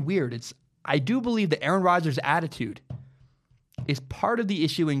very weird. I do believe that Aaron Rodgers' attitude is part of the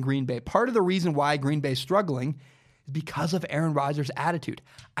issue in Green Bay. Part of the reason why Green Bay is struggling is because of Aaron Rodgers' attitude.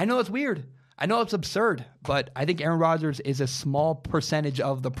 I know it's weird. I know it's absurd, but I think Aaron Rodgers is a small percentage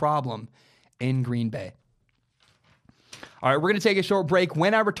of the problem in Green Bay. All right, we're going to take a short break.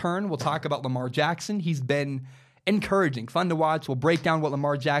 When I return, we'll talk about Lamar Jackson. He's been encouraging, fun to watch. We'll break down what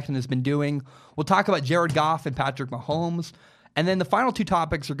Lamar Jackson has been doing. We'll talk about Jared Goff and Patrick Mahomes. And then the final two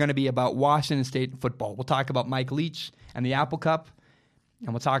topics are going to be about Washington State football. We'll talk about Mike Leach and the Apple Cup. And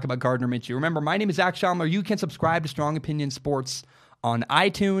we'll talk about Gardner Minshew. Remember, my name is Zach Schaumler. You can subscribe to Strong Opinion Sports on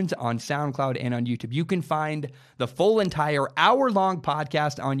iTunes, on SoundCloud, and on YouTube. You can find the full entire hour-long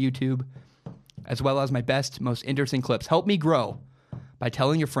podcast on YouTube, as well as my best, most interesting clips. Help me grow by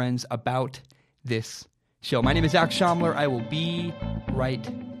telling your friends about this show. My name is Zach Schaumler. I will be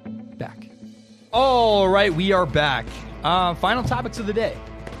right back. All right, we are back. Final topics of the day.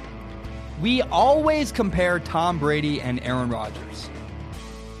 We always compare Tom Brady and Aaron Rodgers.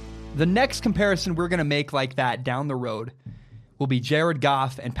 The next comparison we're going to make like that down the road will be Jared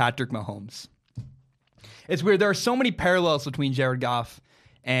Goff and Patrick Mahomes. It's weird. There are so many parallels between Jared Goff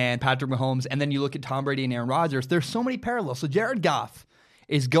and Patrick Mahomes, and then you look at Tom Brady and Aaron Rodgers. There's so many parallels. So Jared Goff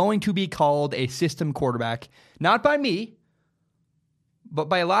is going to be called a system quarterback, not by me, but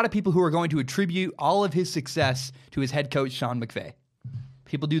by a lot of people who are going to attribute all of his success to his head coach, Sean McVay.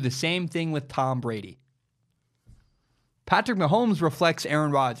 People do the same thing with Tom Brady. Patrick Mahomes reflects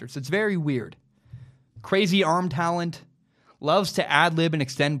Aaron Rodgers. It's very weird. Crazy arm talent, loves to ad-lib and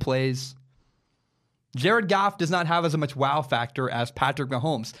extend plays. Jared Goff does not have as much wow factor as Patrick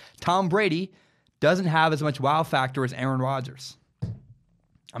Mahomes. Tom Brady doesn't have as much wow factor as Aaron Rodgers.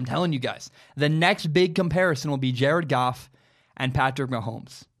 I'm telling you guys, the next big comparison will be Jared Goff and Patrick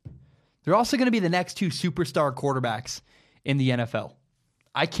Mahomes. They're also going to be the next two superstar quarterbacks in the NFL.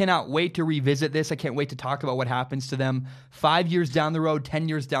 I cannot wait to revisit this. I can't wait to talk about what happens to them 5 years down the road, 10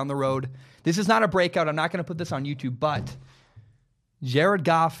 years down the road. This is not a breakout. I'm not going to put this on YouTube, but Jared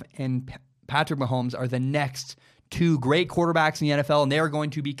Goff and Patrick Mahomes are the next two great quarterbacks in the NFL, and they are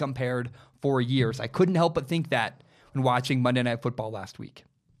going to be compared for years. I couldn't help but think that when watching Monday Night Football last week.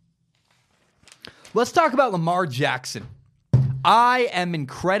 Let's talk about Lamar Jackson. I am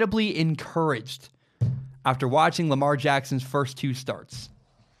incredibly encouraged after watching Lamar Jackson's first two starts.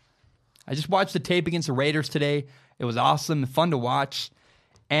 I just watched the tape against the Raiders today. It was awesome, fun to watch.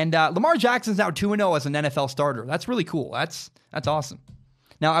 And Lamar Jackson's now 2-0 as an NFL starter. That's really cool. That's awesome.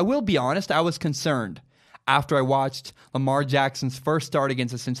 Now, I will be honest, I was concerned after I watched Lamar Jackson's first start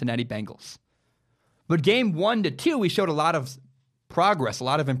against the Cincinnati Bengals. But game 1 to 2, we showed a lot of progress, a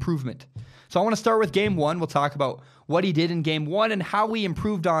lot of improvement. So I want to start with game 1. We'll talk about what he did in game 1 and how he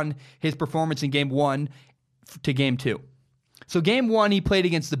improved on his performance in game 1 to game 2. So game 1, he played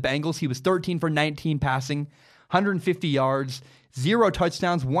against the Bengals. He was 13 for 19 passing, 150 yards, 0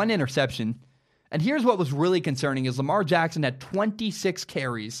 touchdowns, 1 interception. And here's what was really concerning is Lamar Jackson had 26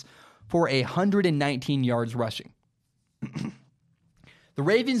 carries for 119 yards rushing. The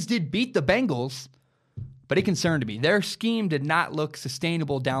Ravens did beat the Bengals, but it concerned me. Their scheme did not look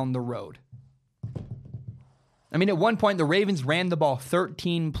sustainable down the road. I mean, at one point, the Ravens ran the ball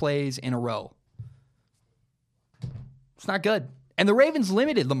 13 plays in a row. It's not good. And the Ravens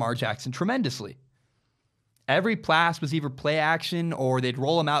limited Lamar Jackson tremendously. Every pass was either play action or they'd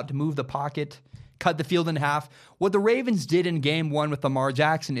roll him out to move the pocket, cut the field in half. What the Ravens did in game one with Lamar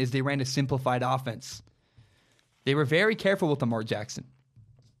Jackson is they ran a simplified offense. They were very careful with Lamar Jackson.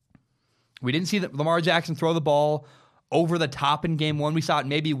 We didn't see Lamar Jackson throw the ball over the top in game one. We saw it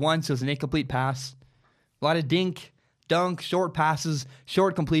maybe once. It was an incomplete pass. A lot of dink, dunk, short passes,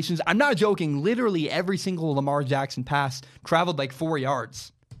 short completions. I'm not joking. Literally every single Lamar Jackson pass traveled like 4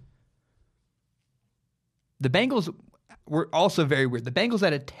 yards. The Bengals were also very weird. The Bengals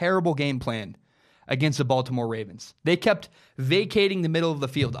had a terrible game plan against the Baltimore Ravens. They kept vacating the middle of the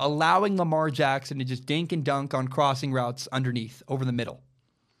field, allowing Lamar Jackson to just dink and dunk on crossing routes underneath, over the middle.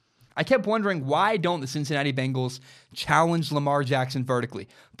 I kept wondering, why don't the Cincinnati Bengals challenge Lamar Jackson vertically?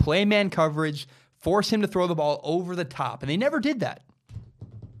 Play man coverage, force him to throw the ball over the top. And they never did that.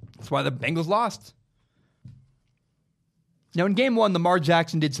 That's why the Bengals lost. Now, in game one, Lamar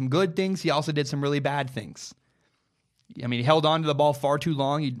Jackson did some good things. He also did some really bad things. I mean, he held on to the ball far too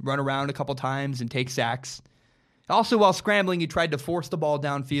long. He'd run around a couple times and take sacks. Also, while scrambling, he tried to force the ball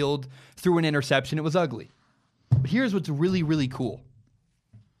downfield through an interception. It was ugly. But here's what's really, really cool.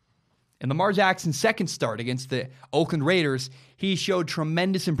 In Lamar Jackson's second start against the Oakland Raiders, he showed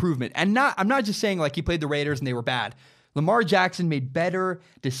tremendous improvement. And I'm not just saying like he played the Raiders and they were bad. Lamar Jackson made better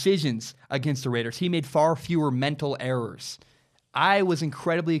decisions against the Raiders. He made far fewer mental errors. I was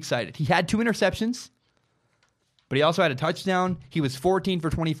incredibly excited. He had 2 interceptions, but he also had a touchdown. He was 14 for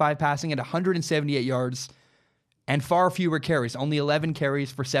 25 passing at 178 yards and far fewer carries, only 11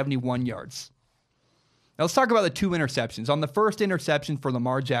 carries for 71 yards. Now let's talk about the 2 interceptions. On the first interception for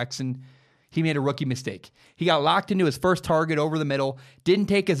Lamar Jackson, he made a rookie mistake. He got locked into his first target over the middle, didn't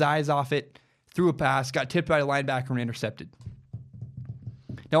take his eyes off it, threw a pass, got tipped by a linebacker and intercepted.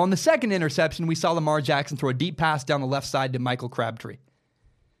 Now on the second interception, we saw Lamar Jackson throw a deep pass down the left side to Michael Crabtree.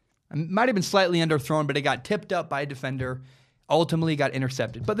 It might have been slightly underthrown, but it got tipped up by a defender, ultimately got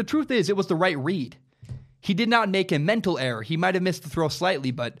intercepted. But the truth is, it was the right read. He did not make a mental error. He might have missed the throw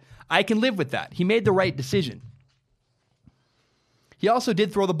slightly, but I can live with that. He made the right decision. He also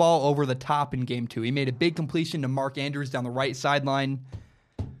did throw the ball over the top in game 2. He made a big completion to Mark Andrews down the right sideline.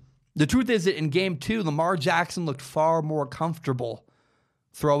 The truth is that in game 2, Lamar Jackson looked far more comfortable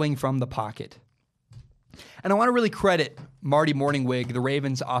throwing from the pocket. And I want to really credit Marty Morningwig, the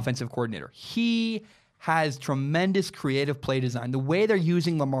Ravens offensive coordinator. He has tremendous creative play design. The way they're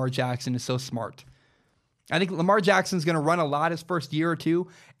using Lamar Jackson is so smart. I think Lamar Jackson's going to run a lot his first year or two,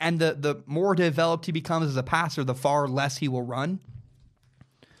 and the more developed he becomes as a passer, the far less he will run.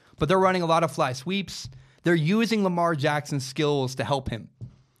 But they're running a lot of fly sweeps. They're using Lamar Jackson's skills to help him.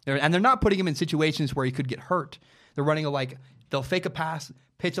 And they're not putting him in situations where he could get hurt. They're running they'll fake a pass,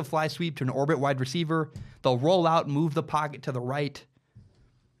 pitch a fly sweep to an orbit wide receiver. They'll roll out and move the pocket to the right.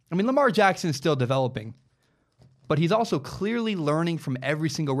 I mean, Lamar Jackson is still developing, but he's also clearly learning from every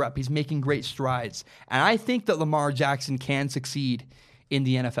single rep. He's making great strides. And I think that Lamar Jackson can succeed in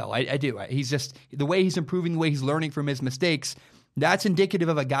the NFL. I do. He's just, the way he's improving, the way he's learning from his mistakes, that's indicative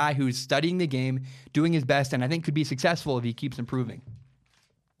of a guy who's studying the game, doing his best, and I think could be successful if he keeps improving.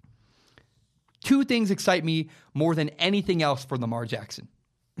 2 things excite me more than anything else for Lamar Jackson.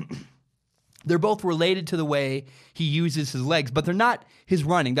 They're both related to the way he uses his legs, but they're not his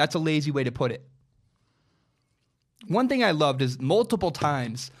running. That's a lazy way to put it. One thing I loved is multiple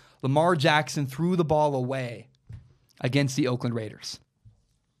times Lamar Jackson threw the ball away against the Oakland Raiders.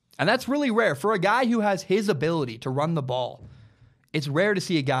 And that's really rare. For a guy who has his ability to run the ball, it's rare to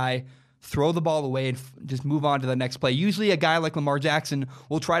see a guy throw the ball away and just move on to the next play. Usually a guy like Lamar Jackson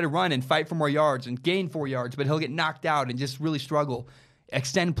will try to run and fight for more yards and gain 4 yards, but he'll get knocked out and just really struggle,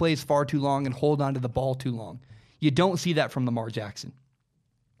 extend plays far too long and hold on to the ball too long. You don't see that from Lamar Jackson.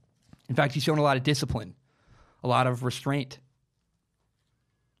 In fact, he's shown a lot of discipline, a lot of restraint.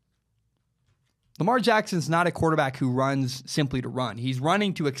 Lamar Jackson's not a quarterback who runs simply to run. He's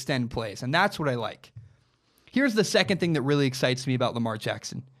running to extend plays, and that's what I like. Here's the second thing that really excites me about Lamar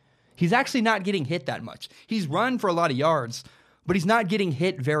Jackson. He's actually not getting hit that much. He's run for a lot of yards, but he's not getting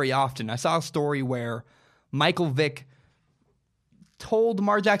hit very often. I saw a story where Michael Vick told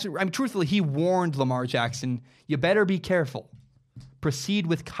Lamar Jackson, truthfully, he warned Lamar Jackson, you better be careful. Proceed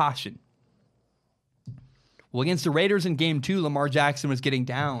with caution. Well, against the Raiders in game 2, Lamar Jackson was getting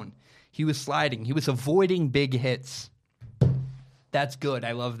down. He was sliding. He was avoiding big hits. That's good.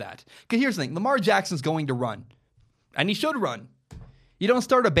 I love that. Because here's the thing. Lamar Jackson's going to run. And he should run. You don't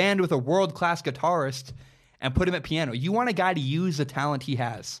start a band with a world-class guitarist and put him at piano. You want a guy to use the talent he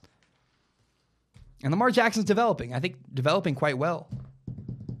has. And Lamar Jackson's developing. I think developing quite well.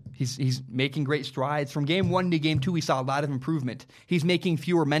 He's making great strides. From game 1 to game 2, we saw a lot of improvement. He's making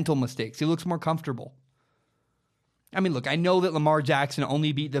fewer mental mistakes. He looks more comfortable. I mean, look, I know that Lamar Jackson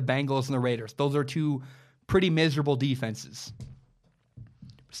only beat the Bengals and the Raiders. Those are two pretty miserable defenses.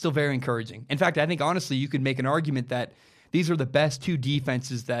 Still very encouraging. In fact, I think, honestly, you could make an argument that these are the best two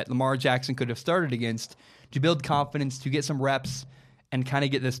defenses that Lamar Jackson could have started against to build confidence, to get some reps, and kind of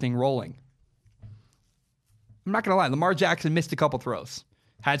get this thing rolling. I'm not going to lie. Lamar Jackson missed a couple throws.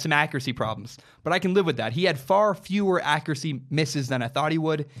 Had some accuracy problems, but I can live with that. He had far fewer accuracy misses than I thought he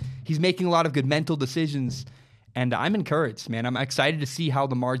would. He's making a lot of good mental decisions, and I'm encouraged, man. I'm excited to see how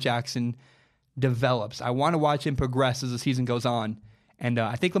Lamar Jackson develops. I want to watch him progress as the season goes on, and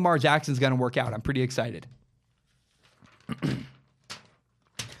I think Lamar Jackson's going to work out. I'm pretty excited.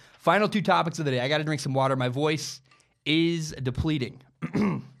 Final two topics of the day. I got to drink some water. My voice is depleting.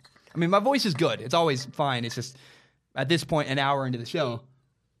 I mean, my voice is good. It's always fine. It's just, at this point, an hour into the show,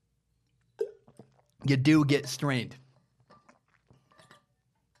 you do get strained.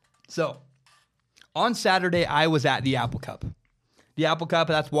 So, on Saturday, I was at the Apple Cup. The Apple Cup,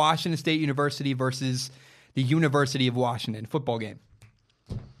 that's Washington State University versus the University of Washington football game.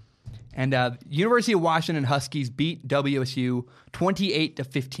 And University of Washington Huskies beat WSU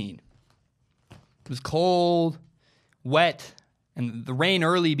 28-15. It was cold, wet, and the rain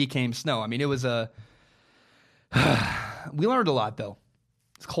early became snow. I mean, it was we learned a lot, though.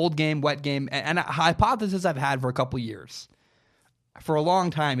 It's a cold game, wet game, and a hypothesis I've had for a couple years, for a long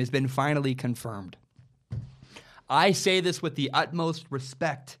time, has been finally confirmed. I say this with the utmost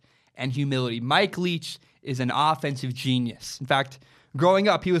respect and humility. Mike Leach is an offensive genius. In fact, growing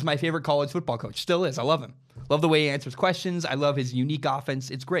up, he was my favorite college football coach. Still is. I love him. Love the way he answers questions. I love his unique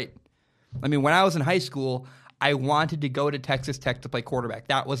offense. It's great. I mean, when I was in high school, I wanted to go to Texas Tech to play quarterback.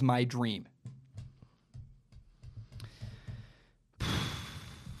 That was my dream.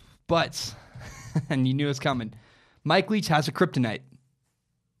 But, and you knew it was coming, Mike Leach has a kryptonite.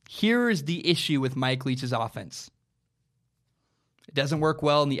 Here is the issue with Mike Leach's offense. It doesn't work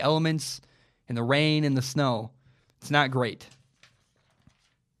well in the elements, in the rain, in the snow. It's not great.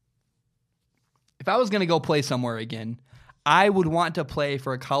 If I was going to go play somewhere again, I would want to play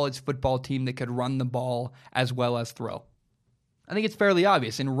for a college football team that could run the ball as well as throw. I think it's fairly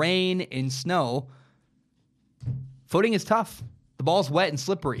obvious. In rain, in snow, footing is tough. The ball's wet and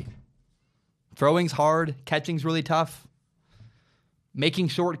slippery. Throwing's hard. Catching's really tough. Making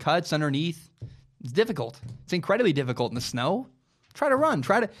shortcuts underneath, it's difficult. It's incredibly difficult in the snow. Try to run.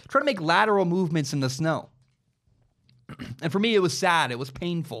 Try to make lateral movements in the snow. And for me, it was sad. It was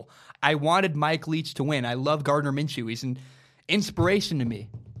painful. I wanted Mike Leach to win. I love Gardner Minshew. He's an inspiration to me.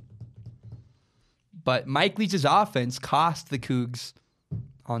 But Mike Leach's offense cost the Cougs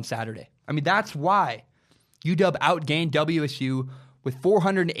on Saturday. I mean, that's why UW outgained WSU with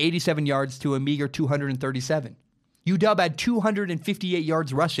 487 yards to a meager 237. UW had 258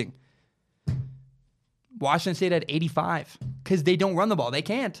 yards rushing. Washington State had 85 because they don't run the ball. They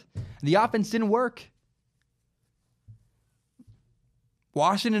can't. The offense didn't work.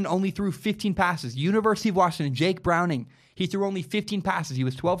 Washington only threw 15 passes. University of Washington, Jake Browning, he threw only 15 passes. He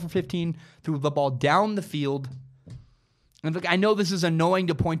was 12 for 15, threw the ball down the field. And look, I know this is annoying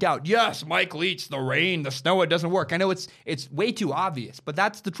to point out. Yes, Mike Leach, the rain, the snow, it doesn't work. I know it's way too obvious, but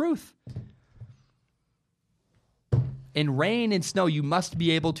that's the truth. In rain and snow, you must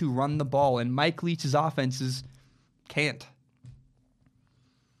be able to run the ball, and Mike Leach's offenses can't.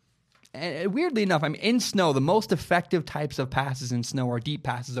 And weirdly enough, I mean, in snow, the most effective types of passes in snow are deep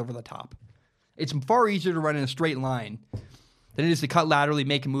passes over the top. It's far easier to run in a straight line than it is to cut laterally,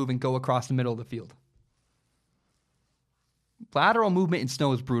 make a move, and go across the middle of the field. Lateral movement in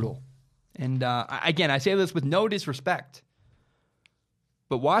snow is brutal. And again, I say this with no disrespect.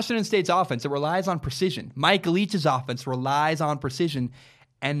 But Washington State's offense, it relies on precision. Mike Leach's offense relies on precision,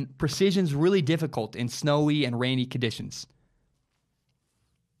 and precision's really difficult in snowy and rainy conditions.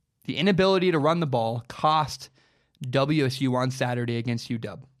 The inability to run the ball cost WSU on Saturday against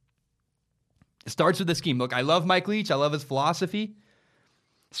UW. It starts with the scheme. Look, I love Mike Leach. I love his philosophy.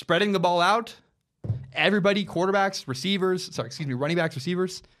 Spreading the ball out. Everybody, quarterbacks, running backs,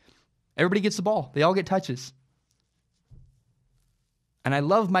 receivers. Everybody gets the ball. They all get touches. And I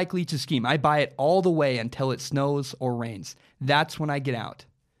love Mike Leach's scheme. I buy it all the way until it snows or rains. That's when I get out.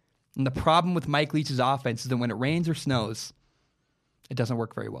 And the problem with Mike Leach's offense is that when it rains or snows, it doesn't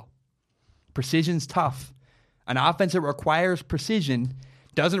work very well. Precision's tough. An offense that requires precision,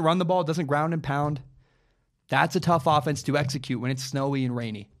 doesn't run the ball, doesn't ground and pound. That's a tough offense to execute when it's snowy and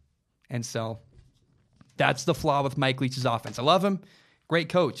rainy. And so that's the flaw with Mike Leach's offense. I love him. Great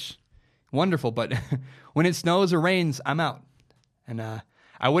coach. Wonderful. But when it snows or rains, I'm out. And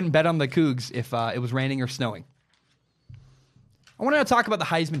I wouldn't bet on the Cougs if it was raining or snowing. I want to talk about the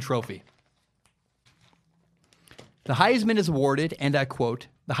Heisman Trophy. The Heisman is awarded, and I quote,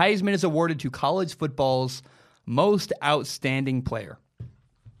 "The Heisman is awarded to college football's most outstanding player."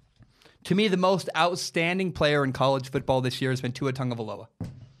 To me, the most outstanding player in college football this year has been Tua Tagovailoa.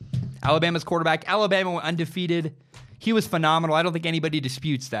 Alabama's quarterback. Alabama went undefeated. He was phenomenal. I don't think anybody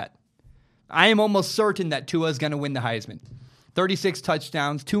disputes that. I am almost certain that Tua is going to win the Heisman. 36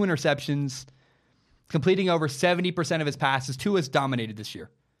 touchdowns, 2 interceptions, completing over 70% of his passes. Tua's dominated this year.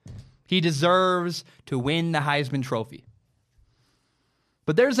 He deserves to win the Heisman Trophy.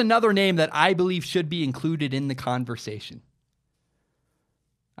 But there's another name that I believe should be included in the conversation.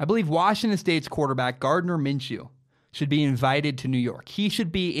 I believe Washington State's quarterback, Gardner Minshew, should be invited to New York. He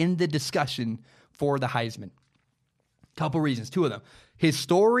should be in the discussion for the Heisman. Couple reasons, 2 of them. His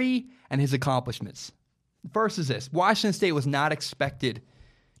story and his accomplishments. First is this. Washington State was not expected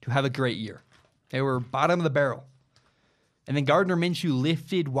to have a great year. They were bottom of the barrel. And then Gardner Minshew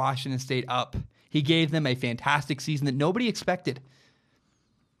lifted Washington State up. He gave them a fantastic season that nobody expected.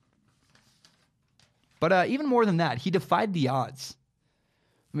 But even more than that, he defied the odds.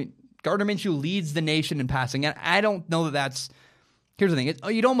 I mean, Gardner Minshew leads the nation in passing. And I don't know that that's... Here's the thing.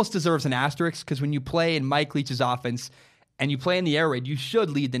 It almost deserves an asterisk because when you play in Mike Leach's offense and you play in the air raid, you should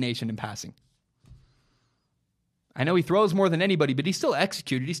lead the nation in passing. I know he throws more than anybody, but he still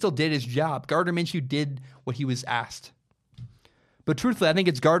executed. He still did his job. Gardner Minshew did what he was asked. But truthfully, I think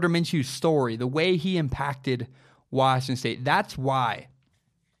it's Gardner Minshew's story, the way he impacted Washington State. That's why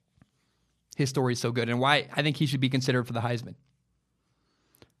his story is so good and why I think he should be considered for the Heisman.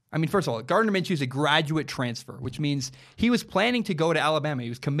 I mean, first of all, Gardner Minshew is a graduate transfer, which means he was planning to go to Alabama. He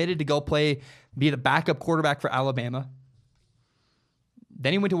was committed to go be the backup quarterback for Alabama.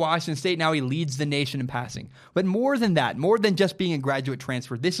 Then he went to Washington State. Now he leads the nation in passing. But more than that, more than just being a graduate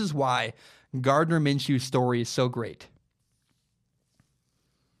transfer, this is why Gardner Minshew's story is so great.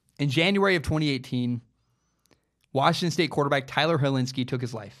 In January of 2018, Washington State quarterback Tyler Hilinski took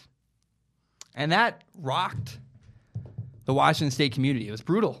his life. And that rocked the Washington State community. It was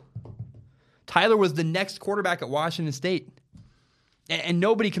brutal. Tyler was the next quarterback at Washington State. And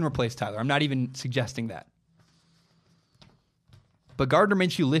nobody can replace Tyler. I'm not even suggesting that. But Gardner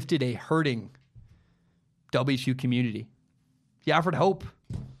Minshew lifted a hurting WSU community. He offered hope,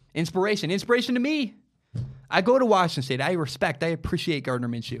 inspiration to me. I go to Washington State. I appreciate Gardner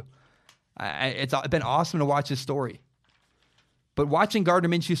Minshew. It's been awesome to watch his story. But watching Gardner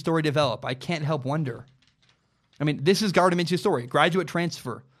Minshew's story develop, I can't help wonder. I mean, this is Gardner Minshew's story. Graduate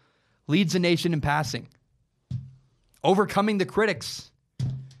transfer, leads the nation in passing, overcoming the critics,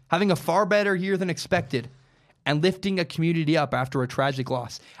 having a far better year than expected, and lifting a community up after a tragic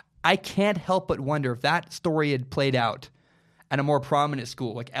loss. I can't help but wonder if that story had played out at a more prominent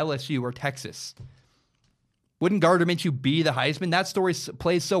school like LSU or Texas. Wouldn't Gardner Minshew be the Heisman? That story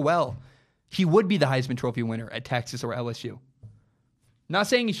plays so well. He would be the Heisman Trophy winner at Texas or LSU. Not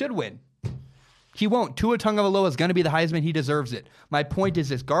saying he should win. He won't. Tua Tagovailoa is going to be the Heisman. He deserves it. My point is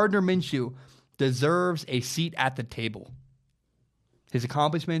this. Gardner Minshew deserves a seat at the table. His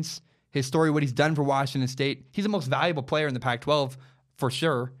accomplishments, his story, what he's done for Washington State. He's the most valuable player in the Pac-12 for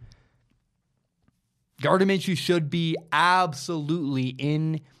sure. Gardner Minshew should be absolutely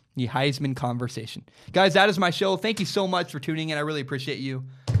in the Heisman conversation. Guys, that is my show. Thank you so much for tuning in. I really appreciate you.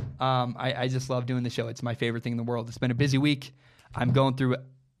 I just love doing the show. It's my favorite thing in the world. It's been a busy week. I'm going through,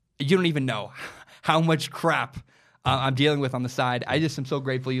 you don't even know how much crap I'm dealing with on the side. I just am so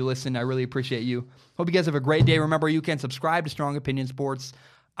grateful you listen. I really appreciate you. Hope you guys have a great day. Remember, you can subscribe to Strong Opinion Sports,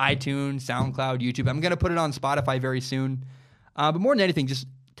 iTunes, SoundCloud, YouTube. I'm going to put it on Spotify very soon. But more than anything, just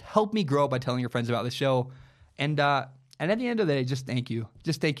help me grow by telling your friends about the show. And at the end of the day, just thank you.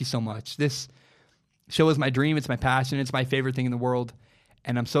 Just thank you so much. This show is my dream. It's my passion. It's my favorite thing in the world.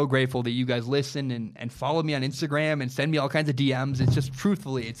 And I'm so grateful that you guys listen and follow me on Instagram and send me all kinds of DMs. It's just,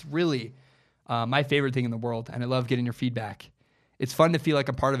 truthfully, it's really my favorite thing in the world. And I love getting your feedback. It's fun to feel like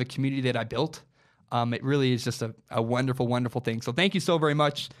a part of a community that I built. It really is just a wonderful, wonderful thing. So thank you so very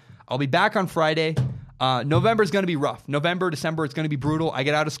much. I'll be back on Friday. November is going to be rough. November, December, it's going to be brutal. I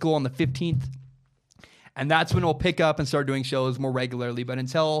get out of school on the 15th. And that's when we'll pick up and start doing shows more regularly. But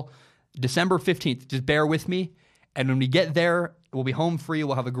until December 15th, just bear with me. And when we get there, we'll be home free.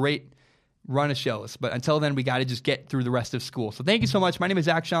 We'll have a great run of shows. But until then, we got to just get through the rest of school. So thank you so much. My name is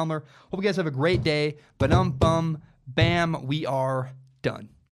Zach Schaumler. Hope you guys have a great day. Bam, we are done.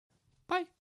 Bye.